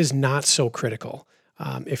 this is not so critical.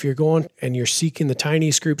 If you're going and you're seeking the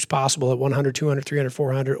tiniest groups possible at 100, 200, 300,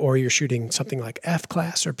 400, or you're shooting something like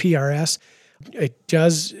F-class or PRS, it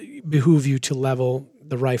does behoove you to level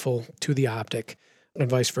the rifle to the optic and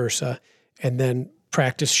vice versa, and then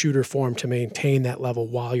practice shooter form to maintain that level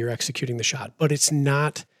while you're executing the shot. But it's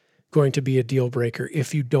not going to be a deal breaker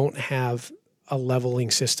if you don't have a leveling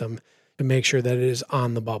system to make sure that it is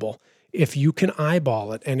on the bubble. If you can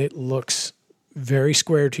eyeball it and it looks very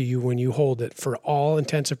square to you when you hold it, for all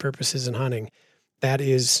intents and purposes in hunting, that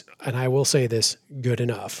is, and I will say this, good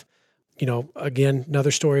enough. You know, again,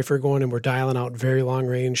 another story if we're going and we're dialing out very long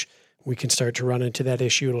range, we can start to run into that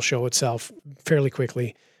issue. It'll show itself fairly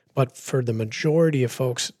quickly. But for the majority of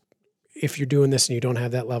folks, if you're doing this and you don't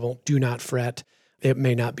have that level, do not fret. It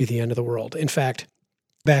may not be the end of the world. In fact,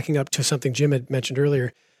 backing up to something Jim had mentioned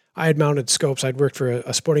earlier, I had mounted scopes. I'd worked for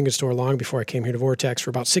a sporting goods store long before I came here to Vortex for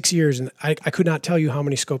about 6 years, and I could not tell you how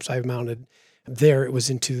many scopes I've mounted there. It was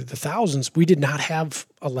into the thousands. We did not have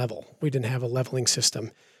a level. We didn't have a leveling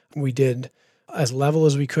system. We did as level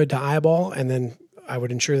as we could to eyeball, and then I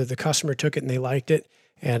would ensure that the customer took it and they liked it.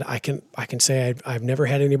 And I can say I've never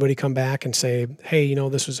had anybody come back and say, hey, you know,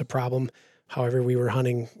 this was a problem. However, we were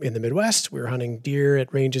hunting in the Midwest. We were hunting deer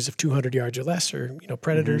at ranges of 200 yards or less, or, you know,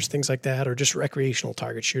 predators, things like that, or just recreational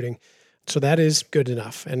target shooting. So that is good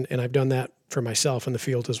enough. And I've done that for myself in the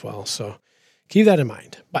field as well. So keep that in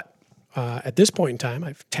mind. But at this point in time,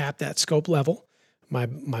 I've tapped that scope level. My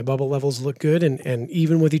bubble levels look good and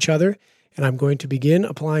even with each other. And I'm going to begin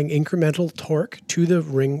applying incremental torque to the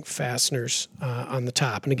ring fasteners on the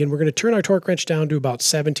top. And again, we're going to turn our torque wrench down to about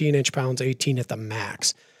 17 inch-pounds, 18 at the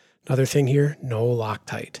max. Another thing here, no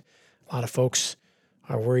Loctite. A lot of folks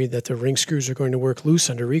are worried that the ring screws are going to work loose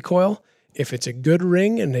under recoil. If it's a good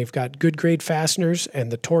ring and they've got good grade fasteners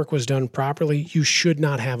and the torque was done properly, you should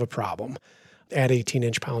not have a problem at 18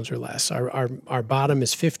 inch-pounds or less. Our bottom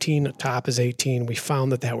is 15, top is 18. We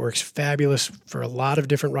found that works fabulous for a lot of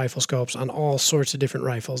different rifle scopes on all sorts of different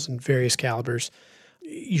rifles and various calibers.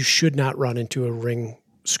 You should not run into a ring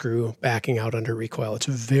screw backing out under recoil. It's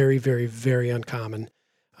very, very, very uncommon.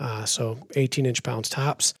 So 18 inch-pounds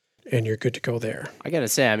tops, and you're good to go there. I got to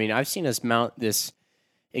say, I mean, I've seen us mount this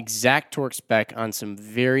exact torque spec on some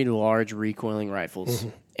very large recoiling rifles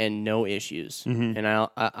and no issues. And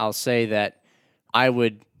I'll say that I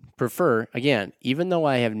would prefer, again, even though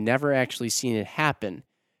I have never actually seen it happen,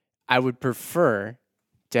 I would prefer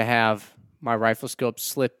to have my rifle scope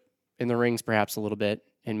slip in the rings perhaps a little bit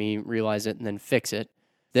and me realize it and then fix it,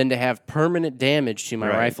 than to have permanent damage to my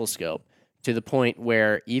rifle scope to the point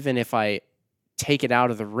where even if I take it out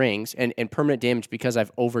of the rings, and permanent damage because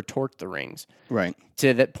I've over-torqued the rings, Right.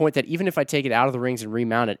 to that point that even if I take it out of the rings and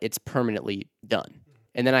remount it, it's permanently done.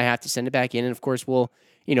 And then I have to send it back in, and of course we'll,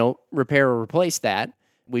 repair or replace that.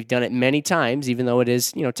 We've done it many times, even though it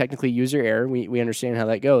is, technically user error. We understand how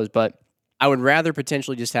that goes, but I would rather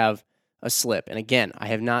potentially just have a slip. And again, I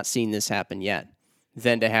have not seen this happen yet,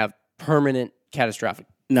 than to have permanent catastrophic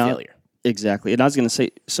failure. Exactly. And I was going to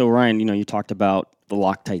say, so Ryan, you talked about the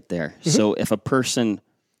Loctite there. So if a person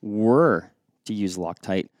were to use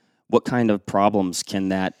Loctite, what kind of problems can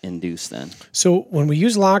that induce then? So when we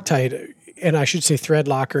use Loctite, and I should say thread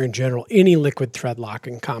locker in general, any liquid thread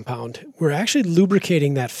locking compound, we're actually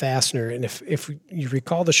lubricating that fastener. And if you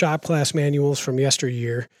recall the shop class manuals from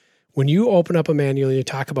yesteryear, when you open up a manual and you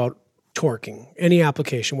talk about torquing, any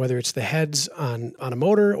application, whether it's the heads on a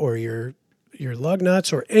motor or your lug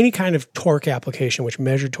nuts or any kind of torque application which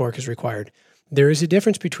measured torque is required, there is a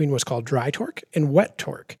difference between what's called dry torque and wet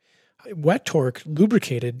torque. Wet torque,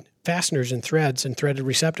 lubricated fasteners and threads and threaded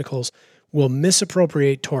receptacles will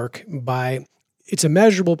misappropriate torque by, it's a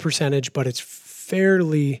measurable percentage, but it's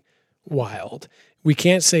fairly wild. We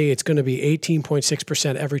can't say it's going to be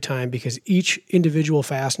 18.6% every time because each individual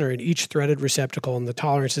fastener and each threaded receptacle and the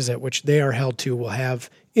tolerances at which they are held to will have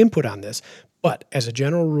input on this. But as a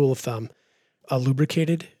general rule of thumb, a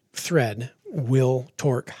lubricated thread will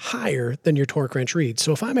torque higher than your torque wrench reads.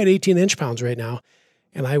 So if I'm at 18 inch-pounds right now,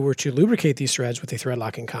 and I were to lubricate these threads with a thread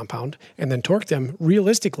locking compound and then torque them,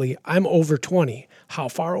 realistically, I'm over 20. How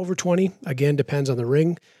far over 20? Again, depends on the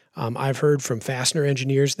ring. I've heard from fastener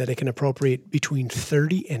engineers that it can appropriate between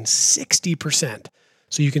 30 and 60%.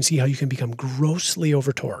 So you can see how you can become grossly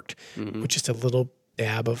over torqued with just a little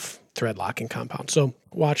dab of thread locking compound. So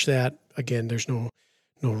watch that. Again, there's no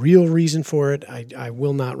real reason for it. I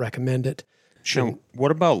will not recommend it. Now,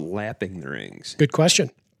 what about lapping the rings? Good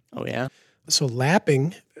question. Oh, yeah? So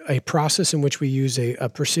lapping, a process in which we use a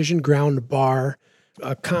precision ground bar,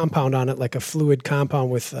 a compound on it, like a fluid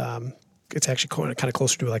compound with, it's actually kind of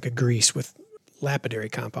closer to like a grease with lapidary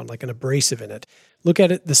compound, like an abrasive in it. Look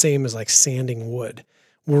at it the same as like sanding wood.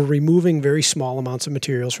 We're removing very small amounts of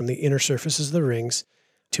materials from the inner surfaces of the rings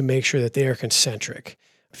to make sure that they are concentric.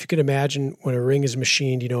 If you could imagine when a ring is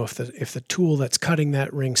machined, if the tool that's cutting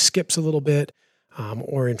that ring skips a little bit,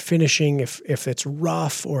 or in finishing, if it's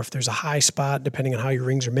rough or if there's a high spot, depending on how your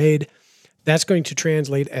rings are made, that's going to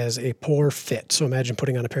translate as a poor fit. So imagine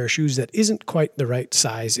putting on a pair of shoes that isn't quite the right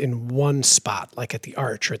size in one spot, like at the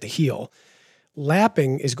arch or at the heel.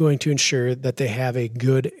 Lapping is going to ensure that they have a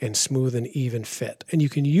good and smooth and even fit. And you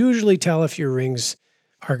can usually tell if your rings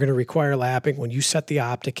are going to require lapping when you set the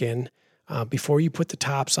optic in, before you put the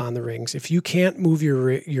tops on the rings. If you can't move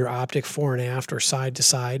your optic fore and aft or side to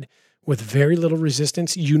side with very little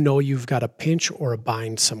resistance, you've got a pinch or a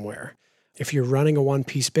bind somewhere. If you're running a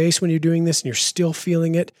one-piece base when you're doing this and you're still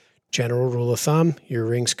feeling it, general rule of thumb, your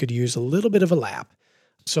rings could use a little bit of a lap.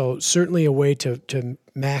 So certainly a way to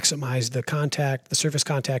maximize the surface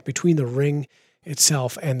contact between the ring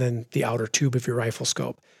itself and then the outer tube of your rifle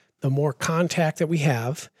scope. The more contact that we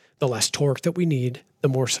have, the less torque that we need, the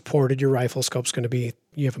more supported your rifle scope's going to be.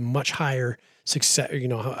 You have a much higher success,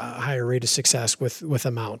 a higher rate of success with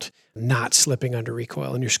a mount not slipping under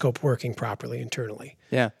recoil and your scope working properly internally.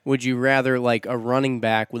 Yeah. Would you rather, like a running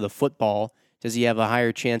back with a football, does he have a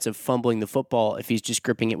higher chance of fumbling the football if he's just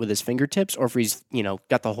gripping it with his fingertips, or if he's,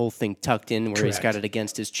 got the whole thing tucked in where Correct. he's got it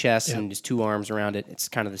against his chest and his two arms around it? It's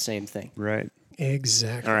kind of the same thing. Right.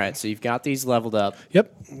 Exactly. All right. So you've got these leveled up.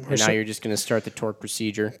 Yep. And now you're just going to start the torque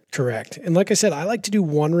procedure. Correct. And like I said, I like to do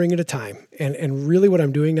one ring at a time. And really what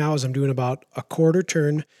I'm doing now is I'm doing about a quarter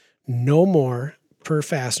turn, no more per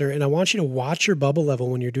fastener. And I want you to watch your bubble level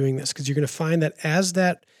when you're doing this, because you're going to find that as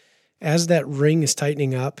that ring is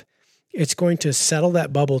tightening up, it's going to settle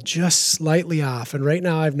that bubble just slightly off. And right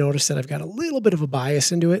now I've noticed that I've got a little bit of a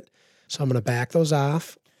bias into it. So I'm going to back those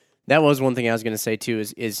off. That was one thing I was going to say too,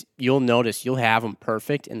 is you'll notice you'll have them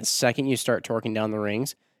perfect, and the second you start torquing down the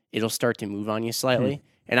rings, it'll start to move on you slightly.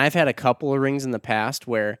 And I've had a couple of rings in the past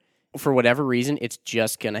where for whatever reason, it's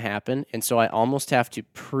just going to happen. And so I almost have to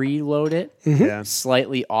preload it Yeah.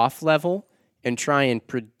 slightly off level and try and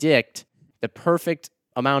predict the perfect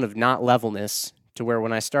amount of not levelness to where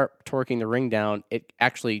when I start torquing the ring down, it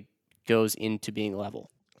actually goes into being level.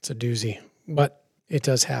 It's a doozy, but it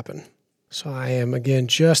does happen. So I am, again,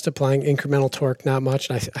 just applying incremental torque, not much.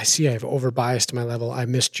 And I see I've overbiased my level. I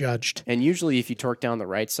misjudged. And usually if you torque down the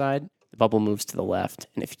right side, the bubble moves to the left.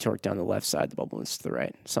 And if you torque down the left side, the bubble moves to the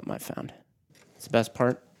right. Something I found. It's the best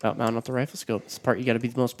part about mounting up the rifle scope. It's the part you got to be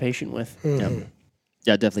the most patient with.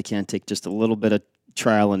 Yeah, definitely can take just a little bit of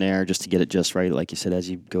trial and error just to get it just right, like you said, as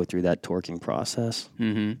you go through that torquing process.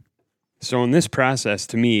 Mm-hmm. So in this process,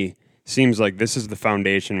 to me, seems like this is the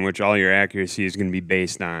foundation which all your accuracy is going to be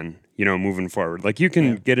based on, moving forward. Like you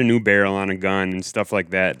can get a new barrel on a gun and stuff like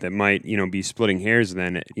that might, be splitting hairs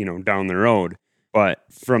then, down the road. But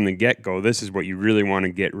from the get-go, this is what you really want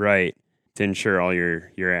to get right to ensure all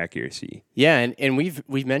your accuracy. Yeah, and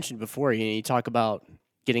we've mentioned before, you talk about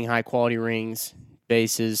getting high-quality rings,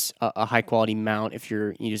 bases, a high-quality mount if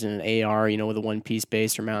you're using an AR, with a one-piece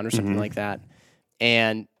base or mount or something like that.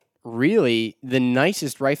 And really, the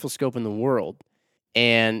nicest rifle scope in the world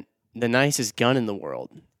and the nicest gun in the world,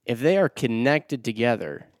 if they are connected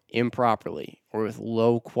together improperly or with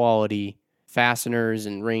low-quality fasteners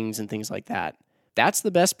and rings and things like that, that's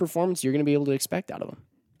the best performance you're going to be able to expect out of them.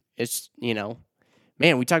 It's,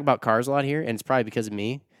 man, we talk about cars a lot here, and it's probably because of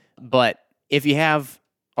me. But if you have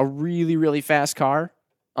a really, really fast car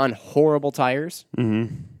on horrible tires,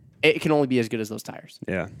 it can only be as good as those tires.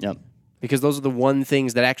 Yeah. Yep. Because those are the one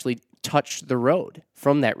things that actually touch the road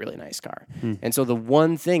from that really nice car. And so the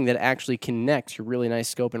one thing that actually connects your really nice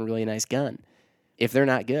scope and really nice gun, if they're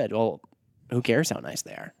not good, well, who cares how nice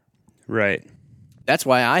they are? Right. That's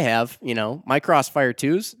why I have, my Crossfire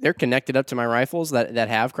 2s. They're connected up to my rifles that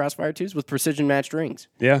have Crossfire 2s with precision matched rings.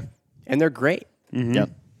 Yeah. And they're great.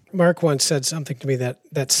 Yep. Mark once said something to me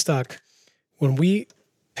that stuck. When we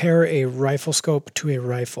pair a rifle scope to a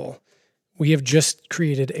rifle, we have just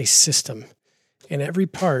created a system. And every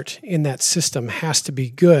part in that system has to be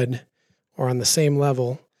good or on the same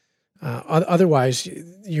level. Otherwise,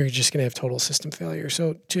 you're just going to have total system failure.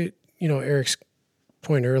 So to, Eric's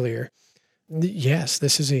point earlier, yes,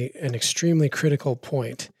 this is an extremely critical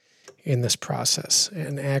point in this process.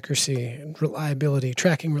 And accuracy and reliability,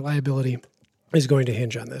 tracking reliability is going to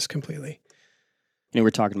hinge on this completely. We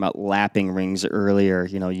were talking about lapping rings earlier,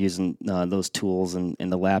 using those tools and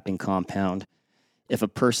the lapping compound. If a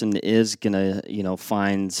person is going to,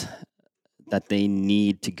 find that they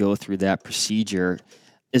need to go through that procedure,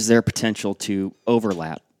 is there potential to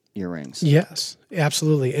overlap your rings? Yes,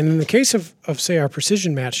 absolutely. And in the case of say, our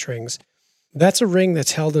precision matched rings, that's a ring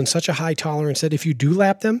that's held in such a high tolerance that if you do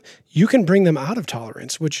lap them, you can bring them out of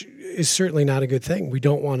tolerance, which is certainly not a good thing. We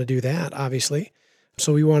don't want to do that, obviously.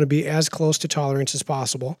 So we want to be as close to tolerance as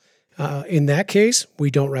possible. In that case, we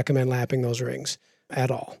don't recommend lapping those rings at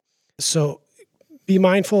all. So be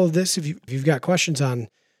mindful of this. If you've got questions on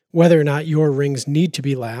whether or not your rings need to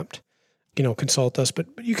be lapped, consult us. But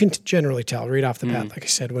you can generally tell right off the bat, like I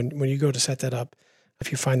said, when you go to set that up,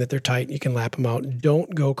 if you find that they're tight, you can lap them out.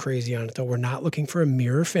 Don't go crazy on it, though. We're not looking for a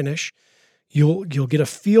mirror finish. You'll get a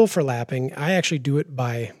feel for lapping. I actually do it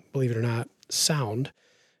by, believe it or not, sound.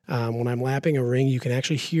 When I'm lapping a ring, you can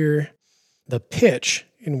actually hear the pitch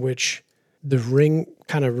in which the ring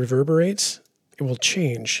kind of reverberates. It will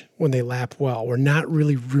change when they lap well. We're not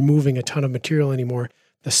really removing a ton of material anymore.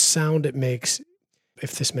 The sound it makes,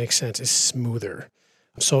 if this makes sense, is smoother.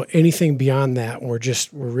 So anything beyond that, we're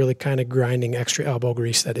really kind of grinding extra elbow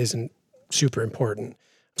grease that isn't super important.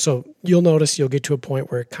 So you'll notice you'll get to a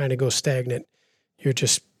point where it kind of goes stagnant. You're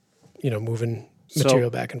just, moving material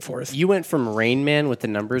back and forth. You went from Rain Man with the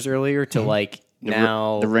numbers earlier to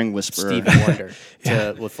now the Ring Whisperer. Stevie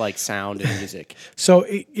Wonder with sound and music. So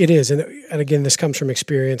it is, and again, this comes from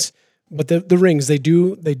experience. But the rings, they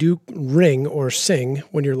do ring or sing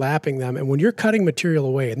when you're lapping them, and when you're cutting material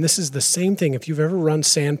away. And this is the same thing if you've ever run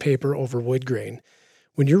sandpaper over wood grain.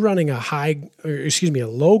 When you're running a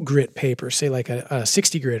low grit paper, say like a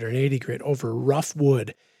 60 grit or an 80 grit over rough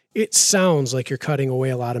wood, it sounds like you're cutting away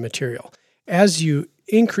a lot of material. As you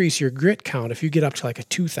increase your grit count, if you get up to like a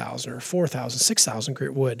 2,000 or 4,000, 6,000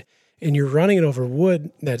 grit wood, and you're running it over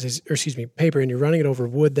paper, and you're running it over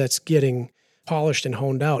wood that's getting polished and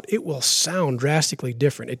honed out, it will sound drastically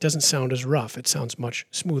different. It doesn't sound as rough. It sounds much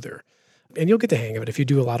smoother. And you'll get the hang of it. If you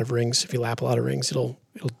do a lot of rings, if you lap a lot of rings, it'll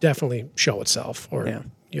definitely show itself, or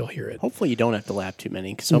you'll hear it. Hopefully you don't have to lap too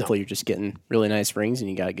many, because hopefully you're just getting really nice rings and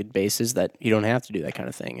you got good bases that you don't have to do that kind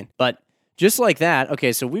of thing. But just like that,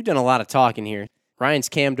 okay, so we've done a lot of talking here. Ryan's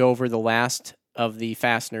cammed over the last of the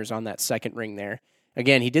fasteners on that second ring there.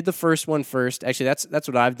 Again, he did the first one first. Actually, that's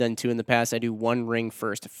what I've done too in the past. I do one ring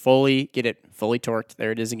first, get it fully torqued.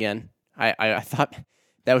 There it is again. I thought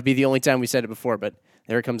that would be the only time we said it before, but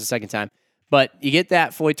there it comes the second time. But you get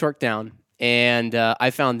that fully torqued down, and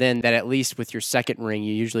I found then that at least with your second ring,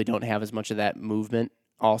 you usually don't have as much of that movement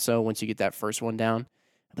also once you get that first one down.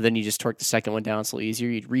 But then you just torque the second one down. It's a little easier.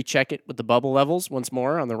 You'd recheck it with the bubble levels once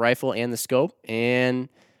more on the rifle and the scope, and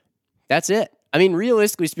that's it. I mean,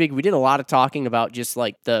 realistically speaking, we did a lot of talking about just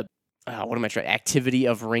like the, activity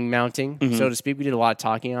of ring mounting, so to speak. We did a lot of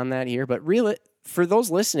talking on that here. But really, for those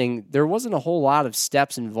listening, there wasn't a whole lot of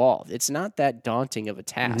steps involved. It's not that daunting of a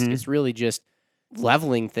task. It's really just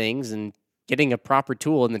leveling things and getting a proper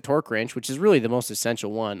tool in the torque wrench, which is really the most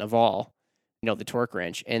essential one of all, the torque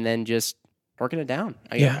wrench, and then just torquing it down.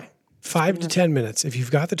 5 to 10 minutes. If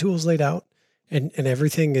you've got the tools laid out and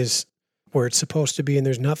everything is where it's supposed to be and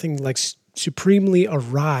there's nothing like supremely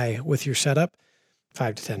awry with your setup,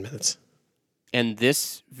 5 to 10 minutes. And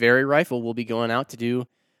this very rifle will be going out to do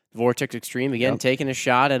Vortex Extreme again, taking a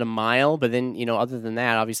shot at a mile. But then, other than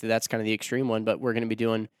that, obviously that's kind of the extreme one. But we're going to be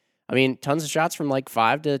doing, tons of shots from like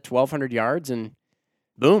 5 to 1,200 yards, and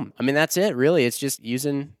boom. That's it. Really, it's just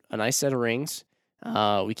using a nice set of rings.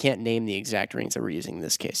 We can't name the exact rings that we're using in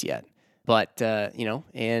this case yet, but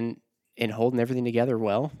and holding everything together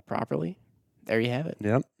well, properly. There you have it.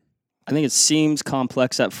 Yep. I think it seems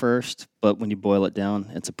complex at first, but when you boil it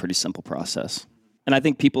down, it's a pretty simple process. And I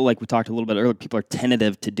think people, like we talked a little bit earlier, people are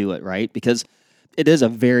tentative to do it, right? Because it is a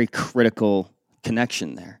very critical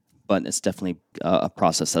connection there, but it's definitely a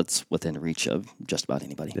process that's within reach of just about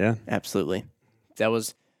anybody. Yeah, absolutely. That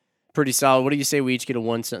was pretty solid. What do you say we each get a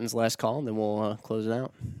one-sentence last call, and then we'll close it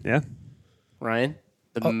out? Yeah. Ryan,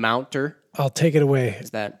 the mounter. I'll take it away. Is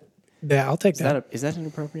that? Yeah, I'll take that. Is that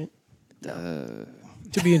inappropriate?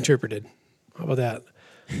 To be interpreted. How about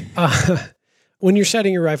that? When you're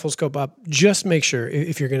setting your rifle scope up, just make sure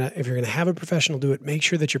if you're gonna have a professional do it, make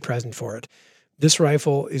sure that you're present for it. This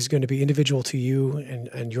rifle is going to be individual to you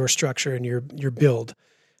and your structure and your build.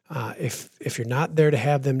 If you're not there to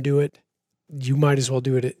have them do it, you might as well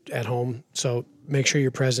do it at home. So make sure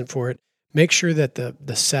you're present for it. Make sure that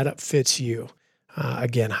the setup fits you.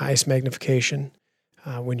 Again, highest magnification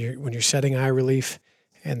when you're setting eye relief,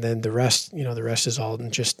 and then the rest is all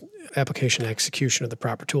in just application and execution of the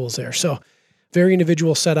proper tools there. So very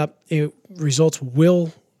individual setup. Results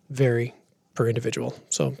will vary per individual.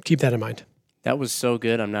 So keep that in mind. That was so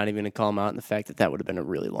good. I'm not even going to call him out in the fact that would have been a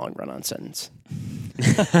really long run-on sentence.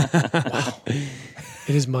 Wow.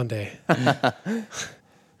 It is Monday.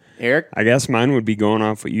 Eric? I guess mine would be going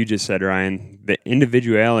off what you just said, Ryan. The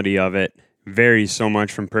individuality of it varies so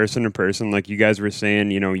much from person to person. Like you guys were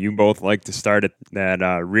saying, you both like to start at that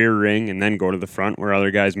rear ring and then go to the front, where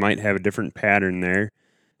other guys might have a different pattern there.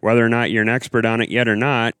 Whether or not you're an expert on it yet or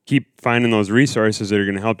not, keep finding those resources that are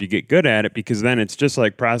going to help you get good at it, because then it's just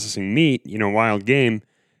like processing meat, wild game.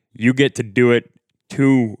 You get to do it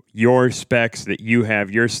to your specs that you have,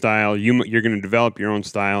 your style. You're going to develop your own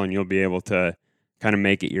style, and you'll be able to kind of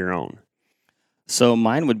make it your own. So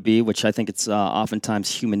mine would be, which I think it's oftentimes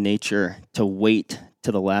human nature to wait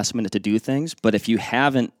to the last minute to do things. But if you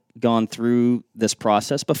haven't gone through this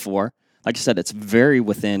process before, like I said, it's very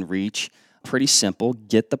within reach, pretty simple.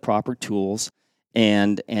 Get the proper tools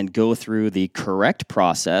and go through the correct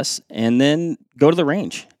process, and then go to the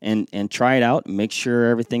range and try it out. Make sure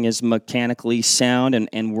everything is mechanically sound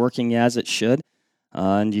and working as it should.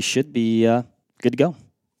 And you should be good to go.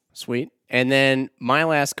 Sweet. And then my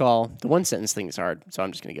last call, the one sentence thing is hard, so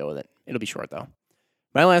I'm just going to go with it. It'll be short, though.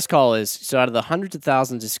 My last call is, so out of the hundreds of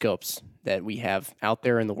thousands of scopes that we have out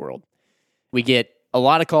there in the world, we get a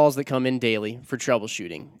lot of calls that come in daily for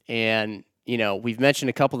troubleshooting. And, we've mentioned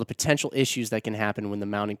a couple of the potential issues that can happen when the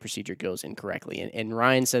mounting procedure goes incorrectly. And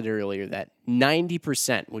Ryan said earlier that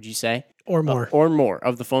 90%, would you say? Or more. Or more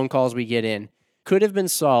of the phone calls we get in could have been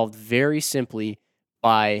solved very simply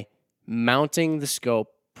by mounting the scope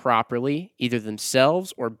properly, either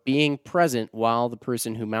themselves or being present while the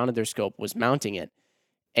person who mounted their scope was mounting it.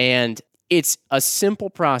 And it's a simple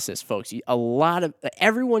process, folks.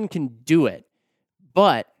 Everyone can do it,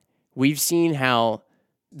 but we've seen how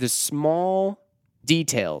the small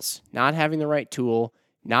details, not having the right tool,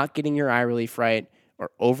 not getting your eye relief right, or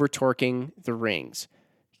over torquing the rings,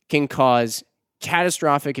 can cause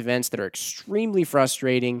catastrophic events that are extremely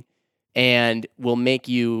frustrating and will make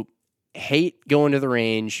you hate going to the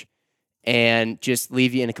range and just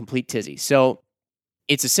leave you in a complete tizzy. So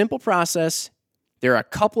it's a simple process. There are a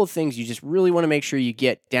couple of things you just really want to make sure you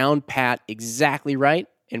get down pat exactly right.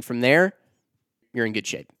 And from there, you're in good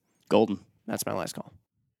shape. Golden. That's my last call.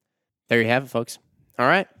 There you have it, folks. All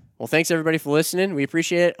right. Well, thanks everybody for listening. We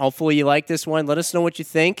appreciate it. Hopefully you like this one. Let us know what you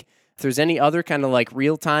think. If there's any other kind of like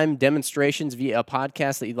real-time demonstrations via a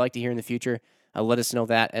podcast that you'd like to hear in the future, let us know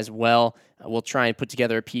that as well. We'll try and put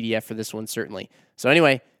together a PDF for this one, certainly. So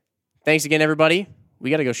anyway, thanks again, everybody. We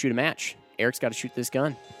got to go shoot a match. Eric's got to shoot this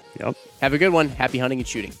gun. Yep. Have a good one. Happy hunting and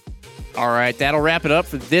shooting. All right, that'll wrap it up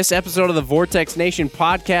for this episode of the Vortex Nation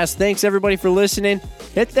podcast. Thanks, everybody, for listening.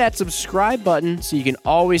 Hit that subscribe button so you can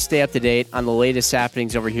always stay up to date on the latest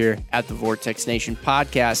happenings over here at the Vortex Nation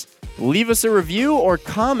podcast. Leave us a review or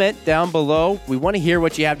comment down below. We want to hear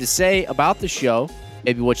what you have to say about the show,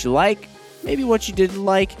 maybe what you like, maybe what you didn't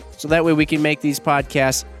like, so that way we can make these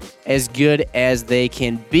podcasts as good as they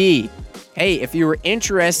can be. Hey, if you were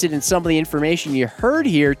interested in some of the information you heard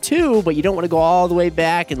here too, but you don't want to go all the way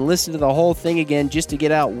back and listen to the whole thing again just to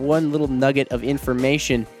get out one little nugget of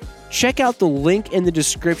information, check out the link in the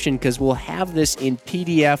description because we'll have this in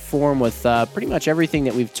PDF form with pretty much everything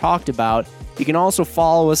that we've talked about. You can also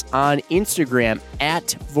follow us on Instagram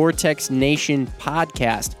at Vortex Nation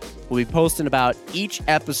Podcast. We'll be posting about each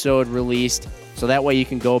episode released, so that way you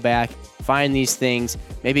can go back, find these things,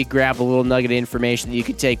 maybe grab a little nugget of information that you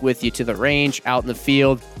could take with you to the range, out in the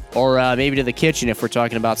field, or maybe to the kitchen if we're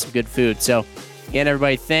talking about some good food. So, again,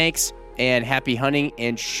 everybody, thanks, and happy hunting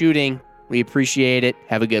and shooting. We appreciate it.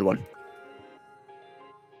 Have a good one.